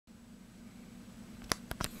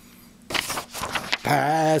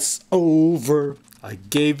Passover, I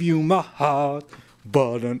gave you my heart,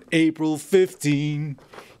 but on April 15,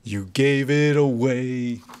 you gave it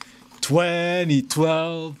away.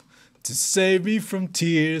 2012, to save me from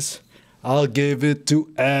tears, I'll give it to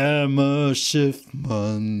Emma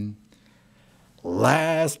Schiffman.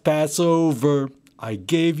 Last Passover, I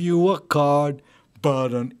gave you a card,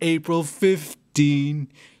 but on April 15,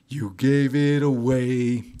 you gave it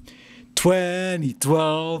away.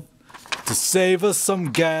 2012, to save us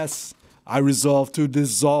some gas, I resolved to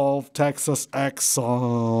dissolve Texas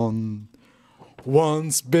Exxon.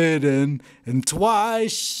 Once bitten and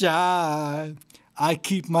twice shy, I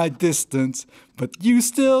keep my distance, but you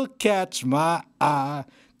still catch my eye.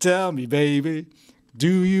 Tell me, baby,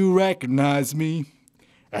 do you recognize me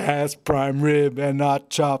as prime rib and not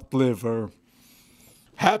chopped liver?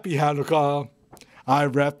 Happy Hanukkah. I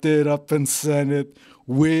wrapped it up and sent it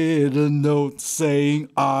with a note saying,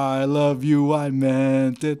 I love you, I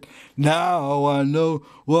meant it. Now I know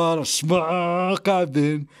what a schmuck I've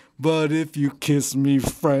been, but if you kiss me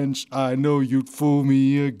French, I know you'd fool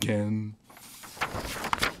me again.